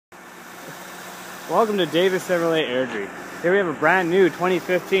Welcome to Davis Chevrolet Airdrie. Here we have a brand new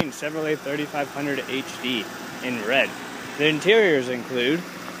 2015 Chevrolet 3500 HD in red. The interiors include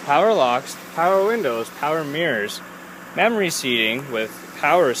power locks, power windows, power mirrors, memory seating with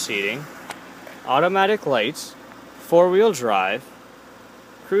power seating, automatic lights, four-wheel drive,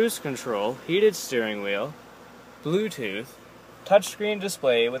 cruise control, heated steering wheel, Bluetooth, touchscreen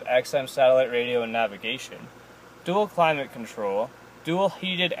display with XM satellite radio and navigation, dual climate control, dual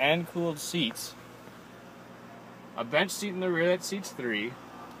heated and cooled seats, a bench seat in the rear that seats 3,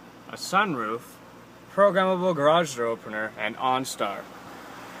 a sunroof, programmable garage door opener, and OnStar.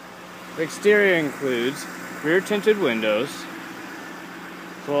 The exterior includes rear tinted windows,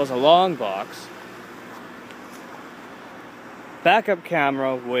 as well as a long box, backup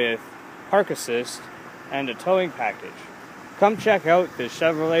camera with park assist, and a towing package. Come check out the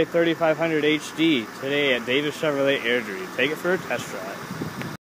Chevrolet 3500 HD today at Davis Chevrolet Airdrie. Take it for a test drive.